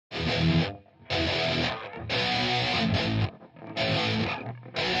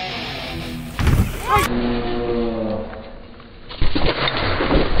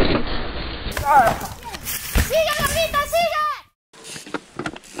¡Sigue, gordita, sigue!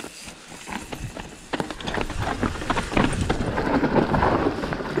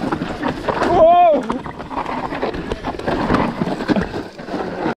 ¡Wow!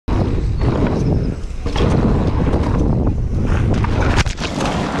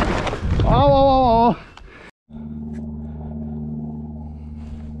 Oh.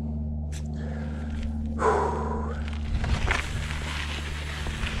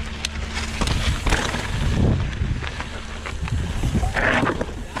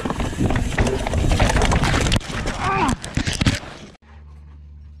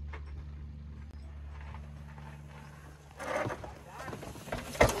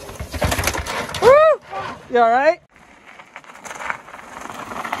 You all right?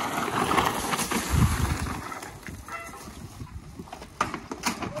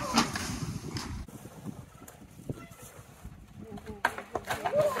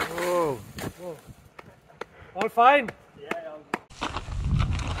 Whoa. Whoa. All fine? Yeah.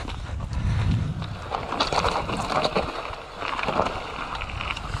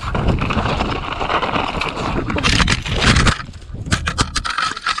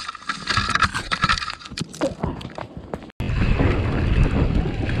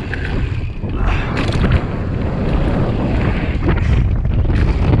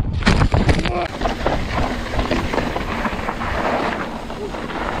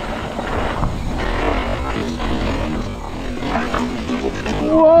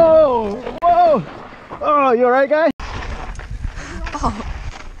 Whoa! Whoa! Oh, you all right, guy? Oh.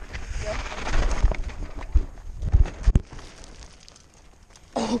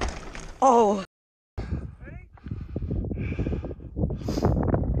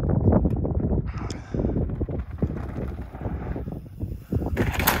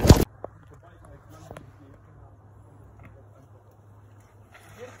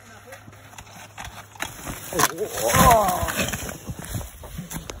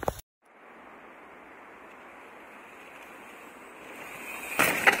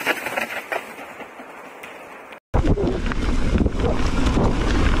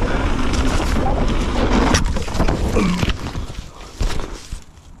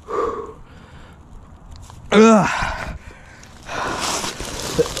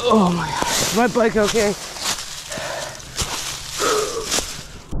 Oh my God. Is my bike okay?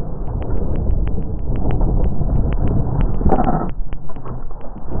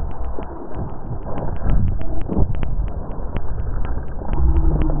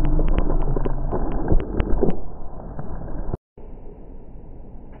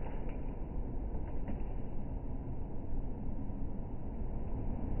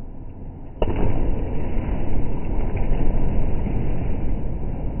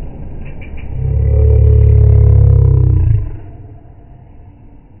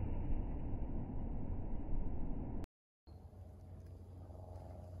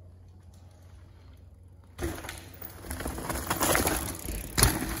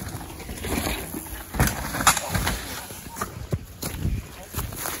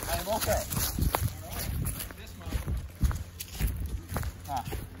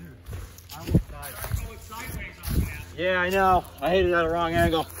 Yeah, I know. I hit it at a wrong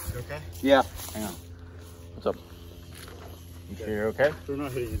angle. You okay? Yeah. Hang on. What's up? You sure you're okay? They're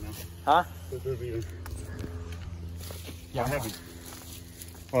not hitting you now. Huh? They're beating. Yeah, heavy.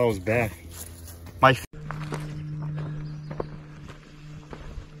 Oh, that was bad. My.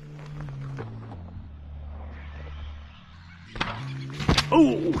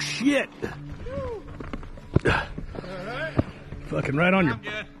 Oh, shit. Fucking right on your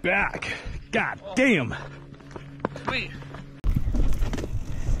back. God damn. Sweet.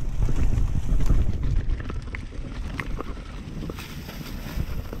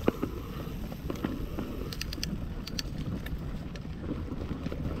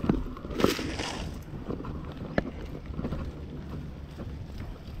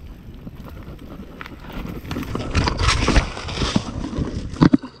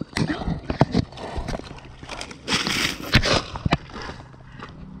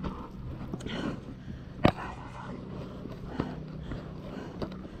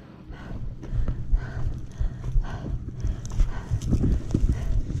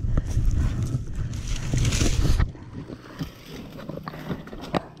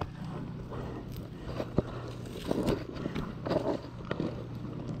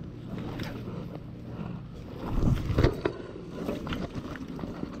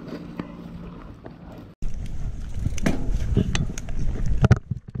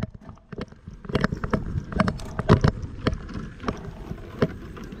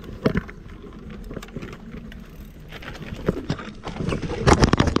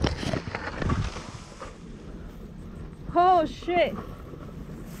 shit.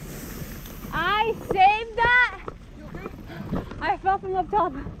 I saved that. I fell from up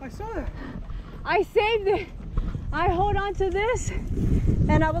top. I saw that. I saved it. I hold on to this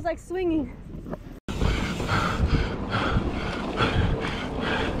and I was like swinging.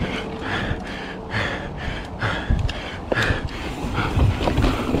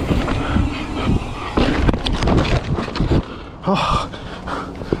 Oh,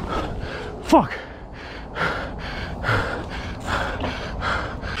 fuck.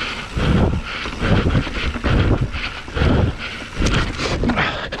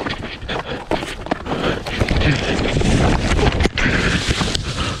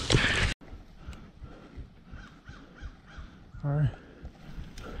 All right.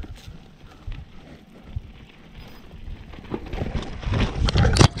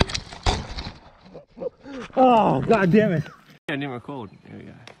 Oh, God damn it. I didn't record. Here we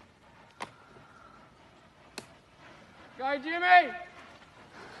go. Go, Jimmy!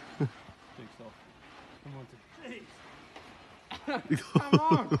 Come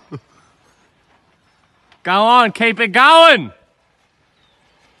on. Go on, keep it going!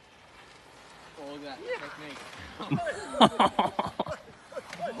 All that technique.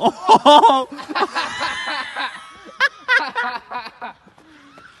 Oh!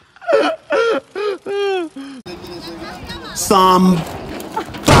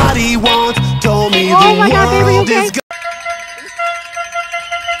 Somebody once told me the world is good.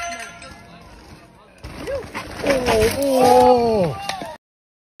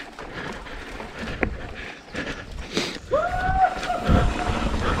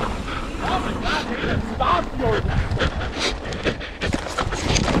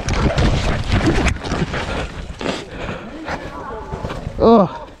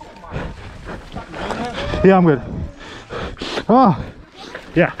 Oh. Yeah, I'm good. Oh.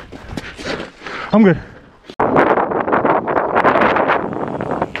 Yeah. I'm good.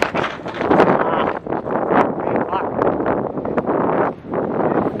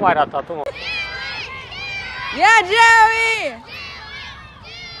 Yeah, Jerry!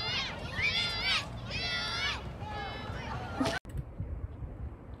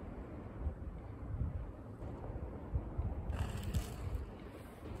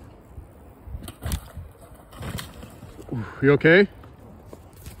 You okay?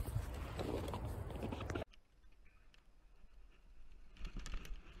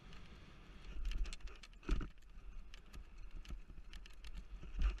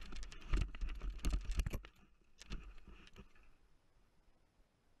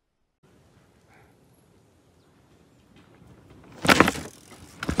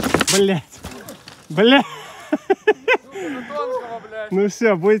 Блять. Блять. Ну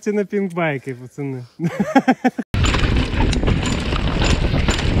все, будете на пинкбайке, пацаны.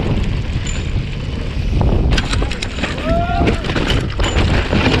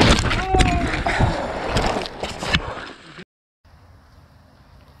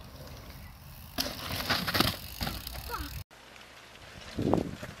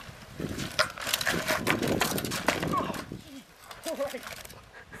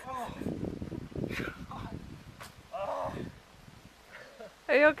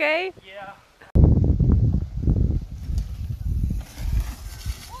 Are you okay? Yeah.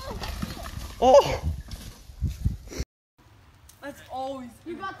 Oh! Let's always.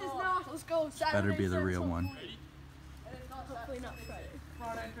 You got this now. Let's go. Saturday, Better be the real one. Hopefully not Friday.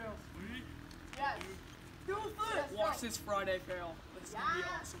 Friday fail. Yes. Do a flip. Watch this Friday fail. This is gonna be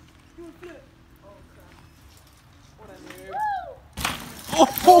awesome. Do a flip. What a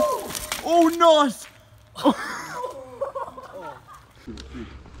move. Oh, nice!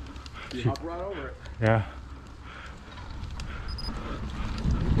 You hop right over it. Yeah.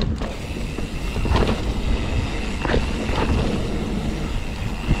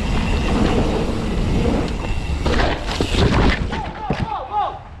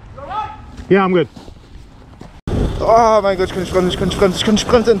 Yeah, I'm good. Oh mein Gott, ich kann nicht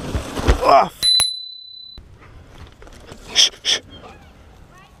sprinten. Oh.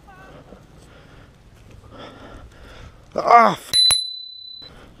 Ah.